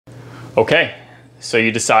Okay, so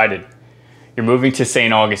you decided you're moving to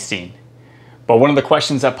St. Augustine. But one of the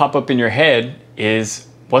questions that pop up in your head is,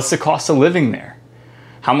 what's the cost of living there?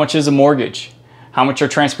 How much is a mortgage? How much are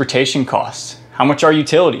transportation costs? How much are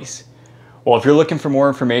utilities? Well, if you're looking for more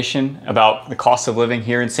information about the cost of living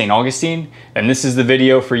here in St. Augustine, then this is the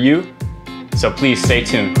video for you. So please stay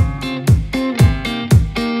tuned.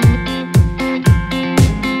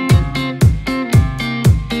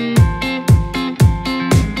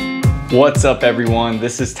 What's up everyone?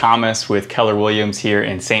 This is Thomas with Keller Williams here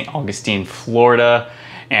in St. Augustine, Florida.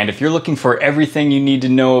 And if you're looking for everything you need to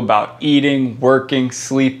know about eating, working,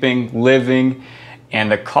 sleeping, living,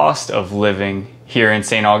 and the cost of living here in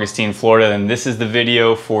St. Augustine, Florida, then this is the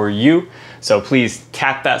video for you. So please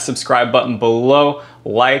tap that subscribe button below,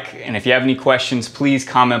 like, and if you have any questions, please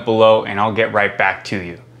comment below and I'll get right back to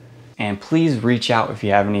you. And please reach out if you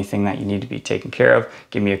have anything that you need to be taken care of.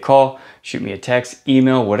 Give me a call, shoot me a text,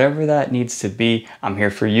 email, whatever that needs to be. I'm here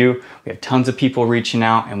for you. We have tons of people reaching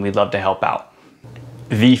out and we'd love to help out.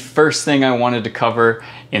 The first thing I wanted to cover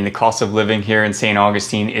in the cost of living here in St.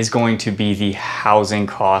 Augustine is going to be the housing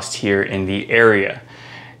cost here in the area.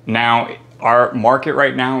 Now, our market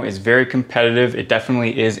right now is very competitive. It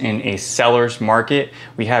definitely is in a seller's market.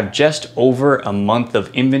 We have just over a month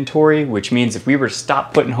of inventory, which means if we were to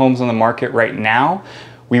stop putting homes on the market right now,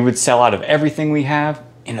 we would sell out of everything we have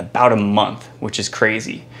in about a month, which is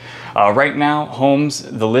crazy. Right now, homes,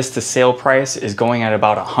 the list to sale price is going at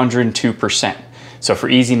about 102%. So for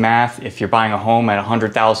easy math, if you're buying a home at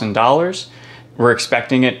 $100,000, we're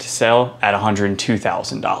expecting it to sell at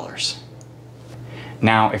 $102,000.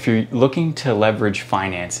 Now, if you're looking to leverage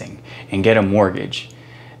financing and get a mortgage,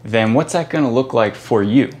 then what's that going to look like for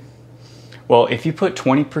you? Well, if you put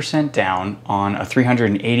 20% down on a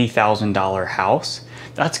 $380,000 house,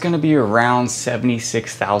 that's going to be around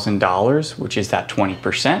 $76,000, which is that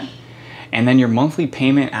 20%. And then your monthly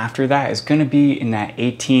payment after that is going to be in that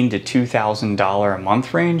 $1,800 to $2,000 a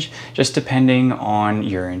month range, just depending on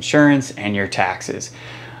your insurance and your taxes.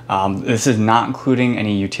 This is not including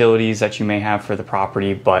any utilities that you may have for the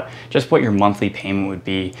property, but just what your monthly payment would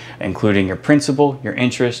be, including your principal, your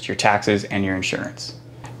interest, your taxes, and your insurance.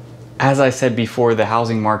 As I said before, the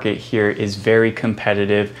housing market here is very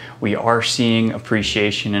competitive. We are seeing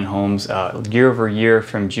appreciation in homes year over year.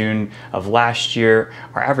 From June of last year,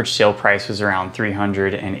 our average sale price was around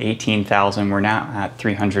 $318,000. We're now at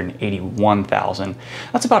 $381,000.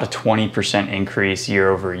 That's about a 20% increase year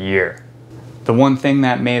over year. The one thing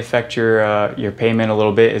that may affect your payment a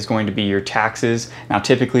little bit is going to be your taxes. Now,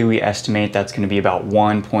 typically we estimate that's going to be about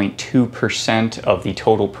 1.2% of the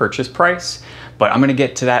total purchase price, but I'm going to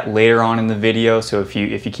get to that later on in the video. So if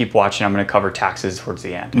you keep watching, I'm going to cover taxes towards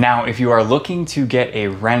the end. Now, if you are looking to get a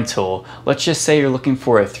rental, let's just say you're looking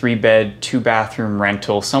for a 3-bed, 2-bathroom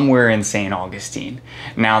rental somewhere in St. Augustine.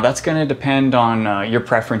 Now, that's going to depend on your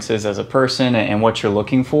preferences as a person and what you're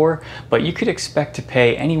looking for, but you could expect to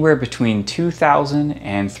pay anywhere between $2,000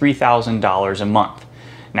 and $3,000 a month.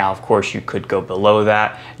 Now, of course, you could go below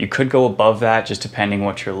that. You could go above that, just depending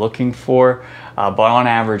what you're looking for. But on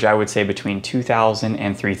average, I would say between $2,000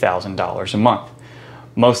 and $3,000 a month.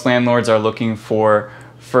 Most landlords are looking for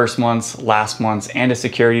first month's, last month's, and a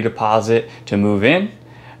security deposit to move in.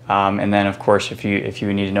 And then, of course, if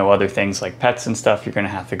you need to know other things like pets and stuff, you're going to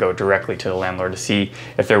have to go directly to the landlord to see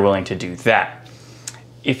if they're willing to do that.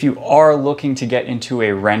 If you are looking to get into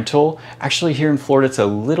a rental, actually here in Florida, it's a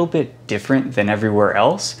little bit different than everywhere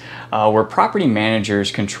else, where property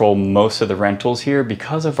managers control most of the rentals here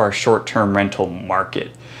because of our short-term rental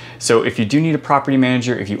market. So if you do need a property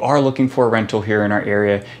manager, if you are looking for a rental here in our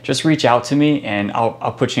area, just reach out to me and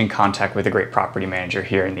I'll put you in contact with a great property manager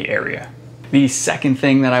here in the area. The second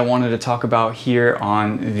thing that I wanted to talk about here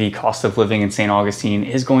on the cost of living in St. Augustine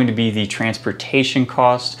is going to be the transportation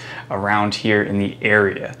cost around here in the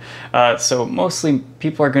area. So mostly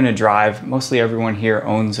people are going to drive. Mostly everyone here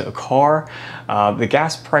owns a car. The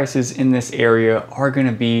gas prices in this area are going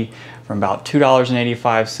to be from about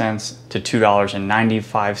 $2.85 to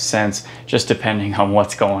 $2.95, just depending on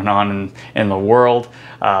what's going on in the world.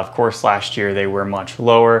 Of course, last year they were much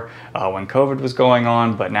lower when COVID was going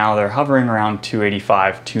on, but now they're hovering around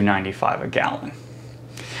 $2.85, $2.95 a gallon.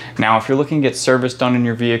 Now, if you're looking to get service done in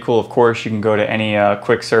your vehicle, of course, you can go to any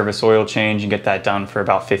quick service oil change and get that done for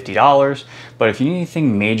about $50. But if you need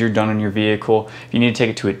anything major done in your vehicle, if you need to take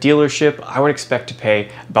it to a dealership, I would expect to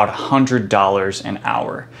pay about $100 an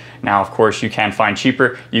hour. Now, of course, you can find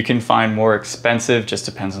cheaper, you can find more expensive, just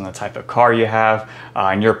depends on the type of car you have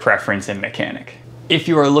and your preference in mechanic. If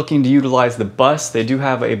you are looking to utilize the bus, they do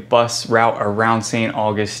have a bus route around St.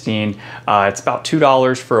 Augustine. It's about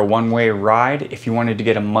 $2 for a one-way ride. If you wanted to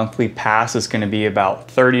get a monthly pass, it's going to be about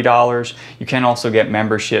 $30. You can also get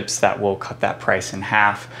memberships that will cut that price in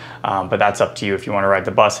half, but that's up to you if you want to ride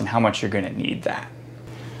the bus and how much you're going to need that.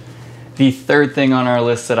 The third thing on our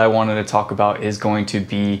list that I wanted to talk about is going to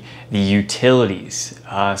be the utilities.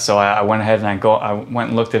 So I went ahead and I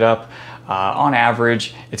went and looked it up. On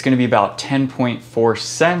average, it's going to be about 10.4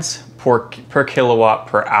 cents per kilowatt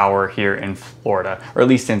per hour here in Florida, or at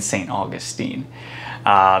least in St. Augustine.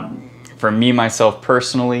 For me, myself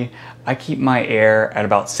personally, I keep my air at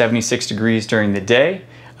about 76 degrees during the day.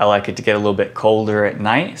 I like it to get a little bit colder at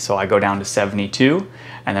night, so I go down to 72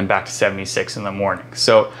 and then back to 76 in the morning.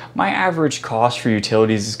 So my average cost for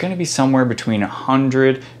utilities is going to be somewhere between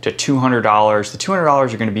 $100 to $200. The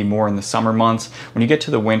 $200 are going to be more in the summer months. When you get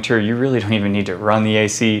to the winter, you really don't even need to run the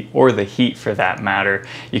AC or the heat for that matter.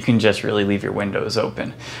 You can just really leave your windows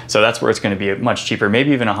open. So that's where it's going to be much cheaper,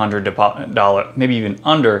 maybe even $100, maybe even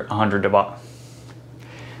under $100,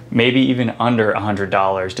 maybe even under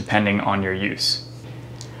 $100 depending on your use.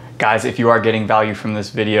 Guys, if you are getting value from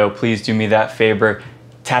this video, please do me that favor.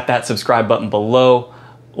 Tap that subscribe button below,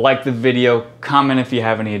 like the video, comment if you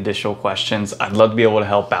have any additional questions. I'd love to be able to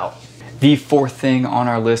help out. The fourth thing on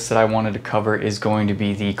our list that I wanted to cover is going to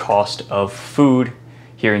be the cost of food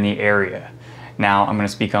here in the area. Now, I'm going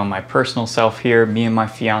to speak on my personal self here. Me and my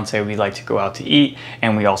fiance, we like to go out to eat,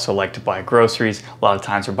 and we also like to buy groceries. A lot of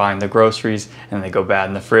times we're buying the groceries and they go bad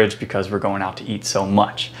in the fridge because we're going out to eat so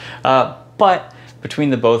much. But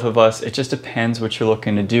between the both of us, it just depends what you're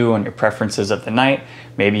looking to do on your preferences of the night.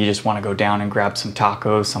 Maybe you just want to go down and grab some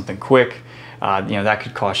tacos, something quick. That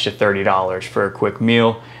could cost you $30 for a quick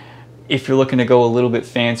meal. If you're looking to go a little bit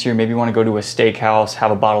fancier, maybe you want to go to a steakhouse,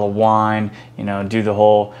 have a bottle of wine, do the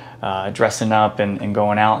whole dressing up and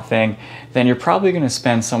going out thing, then you're probably going to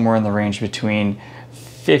spend somewhere in the range between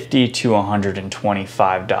 $50 to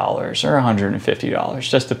 $125 or $150.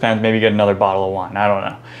 Just depends. Maybe get another bottle of wine. I don't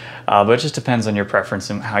know. But it just depends on your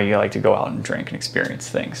preference and how you like to go out and drink and experience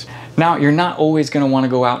things. Now, you're not always going to want to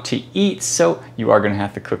go out to eat, so you are going to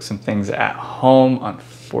have to cook some things at home,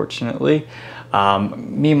 unfortunately.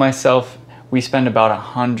 Me, myself, we spend about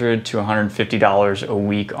 $100 to $150 a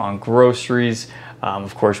week on groceries.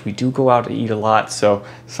 Of course, we do go out to eat a lot, so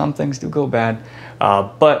some things do go bad.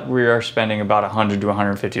 But we are spending about $100 to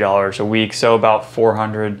 $150 a week, so about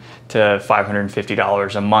 $400 to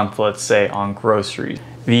 $550 a month, let's say, on groceries.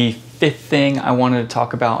 The fifth thing I wanted to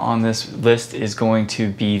talk about on this list is going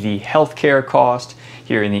to be the healthcare cost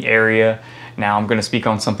here in the area. Now, I'm going to speak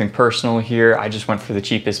on something personal here. I just went for the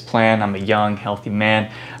cheapest plan. I'm a young, healthy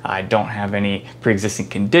man. I don't have any pre-existing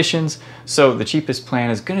conditions. So the cheapest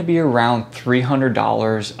plan is going to be around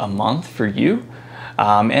 $300 a month for you.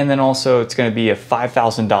 And then also it's going to be a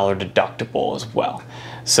 $5,000 deductible as well.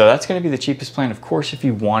 So that's going to be the cheapest plan. Of course, if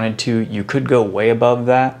you wanted to, you could go way above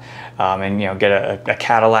that and get a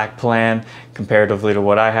Cadillac plan comparatively to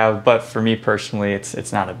what I have. But for me personally,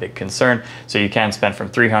 it's not a big concern. So you can spend from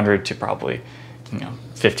 $300 to probably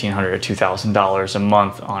 $1,500 to $2,000 a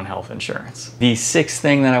month on health insurance. The sixth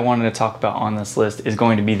thing that I wanted to talk about on this list is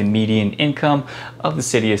going to be the median income of the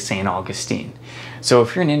city of St. Augustine. So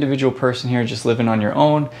if you're an individual person here just living on your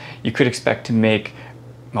own, you could expect to make,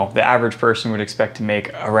 well, the average person would expect to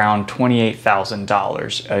make around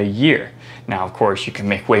 $28,000 a year. Now, of course, you can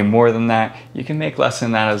make way more than that. You can make less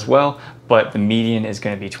than that as well, but the median is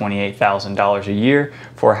going to be $28,000 a year.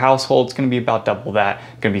 For a household, it's going to be about double that.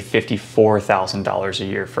 It's going to be $54,000 a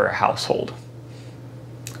year for a household.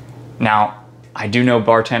 Now, I do know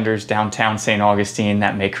bartenders downtown St. Augustine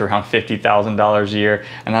that make around $50,000 a year,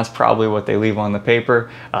 and that's probably what they leave on the paper.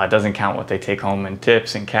 It doesn't count what they take home in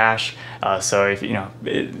tips and cash. So if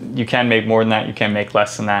you can make more than that, you can make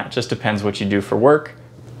less than that. It just depends what you do for work.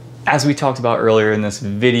 As we talked about earlier in this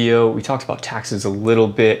video, we talked about taxes a little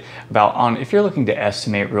bit. If you're looking to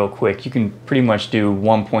estimate real quick, you can pretty much do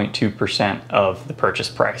 1.2% of the purchase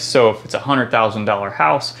price. So if it's a $100,000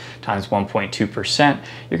 house times 1.2%,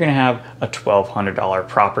 you're going to have a $1,200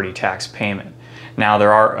 property tax payment. Now,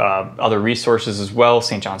 there are other resources as well.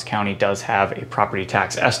 St. Johns County does have a property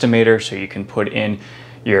tax estimator, so you can put in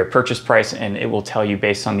your purchase price and it will tell you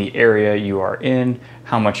based on the area you are in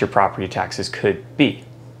how much your property taxes could be.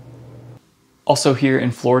 Also here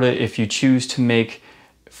in Florida, if you choose to make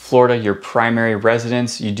Florida your primary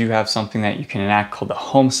residence, you do have something that you can enact called the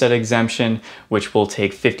homestead exemption, which will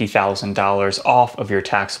take $50,000 off of your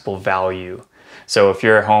taxable value. So if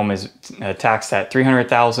your home is taxed at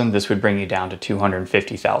 $300,000, this would bring you down to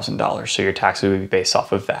 $250,000. So your taxes would be based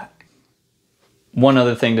off of that. One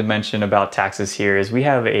other thing to mention about taxes here is we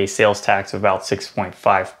have a sales tax of about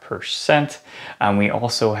 6.5%. We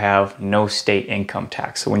also have no state income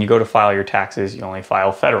tax. So when you go to file your taxes, you only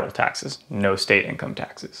file federal taxes, no state income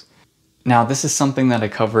taxes. Now, this is something that I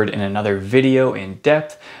covered in another video in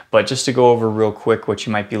depth, but just to go over real quick what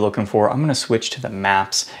you might be looking for, I'm going to switch to the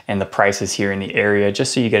maps and the prices here in the area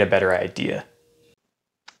just so you get a better idea.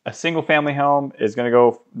 A single family home is going to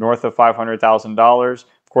go north of $500,000.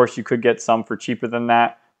 Of course, you could get some for cheaper than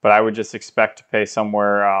that, but I would just expect to pay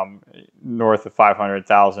somewhere north of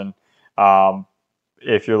 $500,000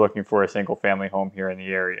 if you're looking for a single family home here in the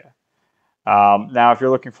area. Now, if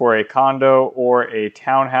you're looking for a condo or a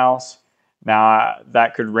townhouse, now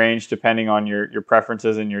that could range depending on your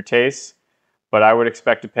preferences and your tastes, but I would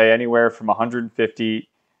expect to pay anywhere from $150,000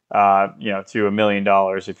 to $1 million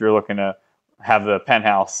if you're looking to have the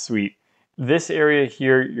penthouse suite. This area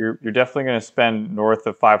here, you're definitely going to spend north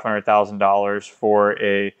of $500,000 for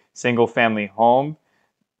a single family home.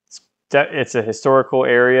 It's a historical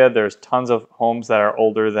area. There's tons of homes that are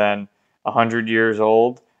older than 100 years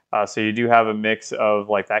old. So you do have a mix of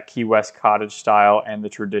like that Key West cottage style and the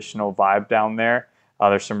traditional vibe down there.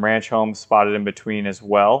 There's some ranch homes spotted in between as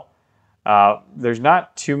well. There's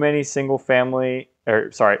not too many single family,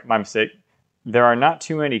 or sorry, my mistake. There are not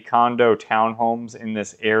too many condo townhomes in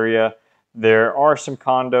this area. There are some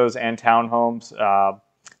condos and townhomes a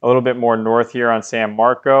little bit more north here on San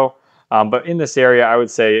Marco. But in this area, I would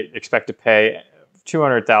say expect to pay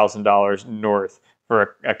 $200,000 north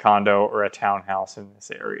for a condo or a townhouse in this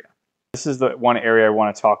area. This is the one area I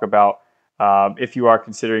want to talk about if you are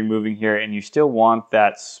considering moving here and you still want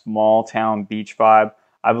that small town beach vibe.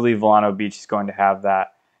 I believe Volano Beach is going to have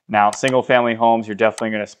that. Now, single family homes, you're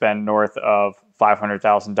definitely going to spend north of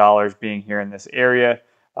 $500,000 being here in this area.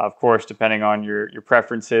 Of course, depending on your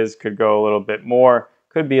preferences, could go a little bit more,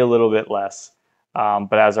 could be a little bit less.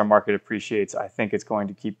 But as our market appreciates, I think it's going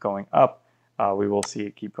to keep going up. We will see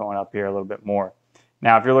it keep going up here a little bit more.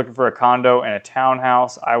 Now, if you're looking for a condo and a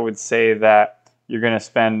townhouse, I would say that you're going to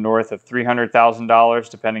spend north of $300,000,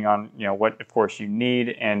 depending on what, of course, you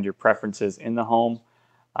need and your preferences in the home.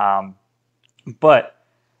 But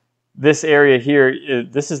this area here,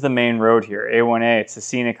 this is the main road here, A1A. It's a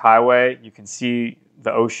scenic highway. You can see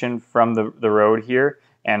the ocean from the road here.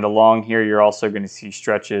 And along here, you're also going to see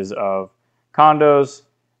stretches of condos,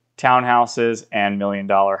 townhouses, and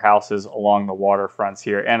million-dollar houses along the waterfronts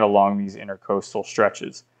here and along these intercoastal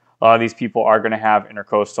stretches. A lot of these people are going to have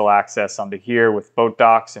intercoastal access onto here with boat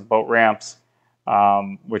docks and boat ramps,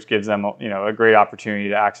 which gives them a great opportunity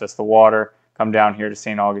to access the water, come down here to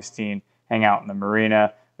St. Augustine, hang out in the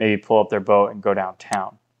marina, maybe pull up their boat and go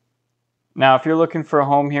downtown. Now, if you're looking for a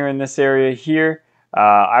home here in this area here,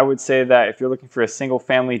 I would say that if you're looking for a single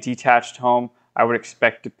family detached home, I would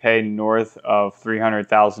expect to pay north of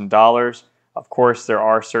 $300,000. Of course, there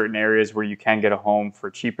are certain areas where you can get a home for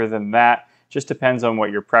cheaper than that. Just depends on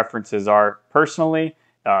what your preferences are personally,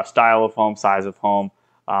 style of home, size of home.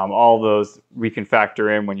 All of those we can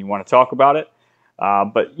factor in when you want to talk about it.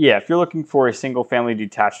 But yeah, if you're looking for a single family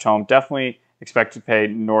detached home, definitely expect to pay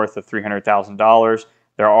north of $300,000.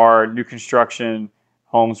 There are new construction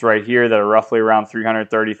homes right here that are roughly around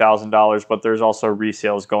 $330,000, but there's also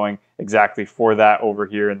resales going exactly for that over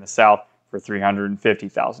here in the south for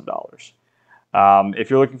 $350,000. If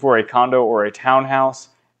you're looking for a condo or a townhouse,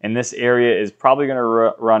 in this area is probably going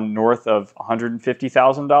to run north of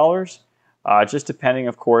 $150,000, just depending,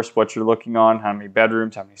 of course, what you're looking on, how many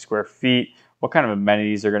bedrooms, how many square feet, what kind of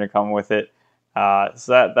amenities are going to come with it.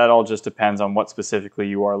 So that all just depends on what specifically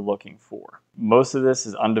you are looking for. Most of this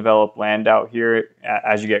is undeveloped land out here.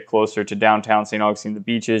 As you get closer to downtown St. Augustine, the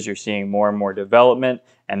beaches, you're seeing more and more development,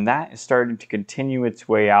 and that is starting to continue its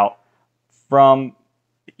way out from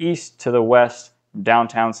the east to the west, from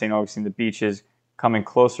downtown St. Augustine, the beaches, coming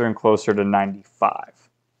closer and closer to 95.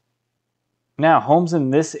 Now, homes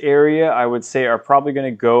in this area, I would say, are probably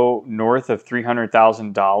going to go north of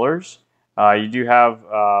 $300,000. You do have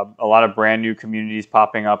a lot of brand new communities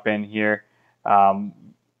popping up in here,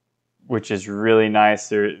 which is really nice.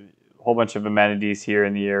 There's a whole bunch of amenities here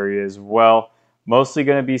in the area as well. Mostly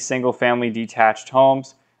going to be single family detached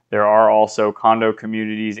homes. There are also condo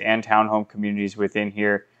communities and townhome communities within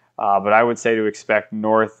here, but I would say to expect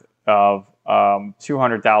north of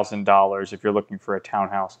 $200,000 if you're looking for a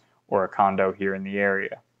townhouse or a condo here in the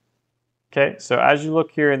area. Okay, so as you look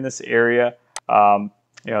here in this area,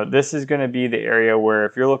 this is going to be the area where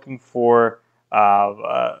if you're looking for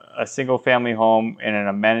a single family home in an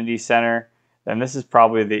amenity center, then this is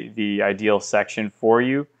probably the ideal section for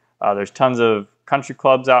you. There's tons of country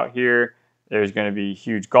clubs out here. There's going to be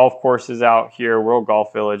huge golf courses out here. World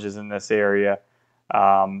Golf Village is in this area.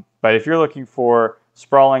 But if you're looking for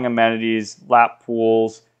sprawling amenities, lap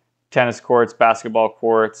pools, tennis courts, basketball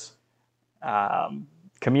courts,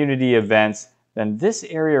 community events, then this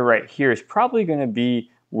area right here is probably going to be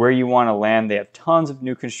where you want to land. They have tons of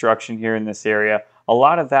new construction here in this area. A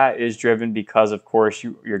lot of that is driven because, of course,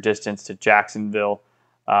 your distance to Jacksonville,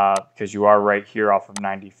 because you are right here off of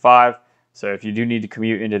 95. So if you do need to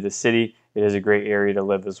commute into the city, it is a great area to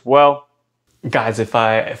live as well. Guys, if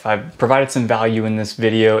I provided some value in this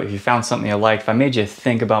video, if you found something you liked, if I made you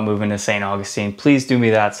think about moving to St. Augustine, please do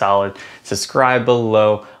me that solid. Subscribe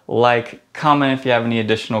below, like, comment if you have any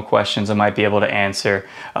additional questions I might be able to answer.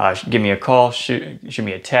 Give me a call, shoot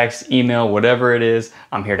me a text, email, whatever it is,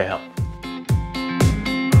 I'm here to help.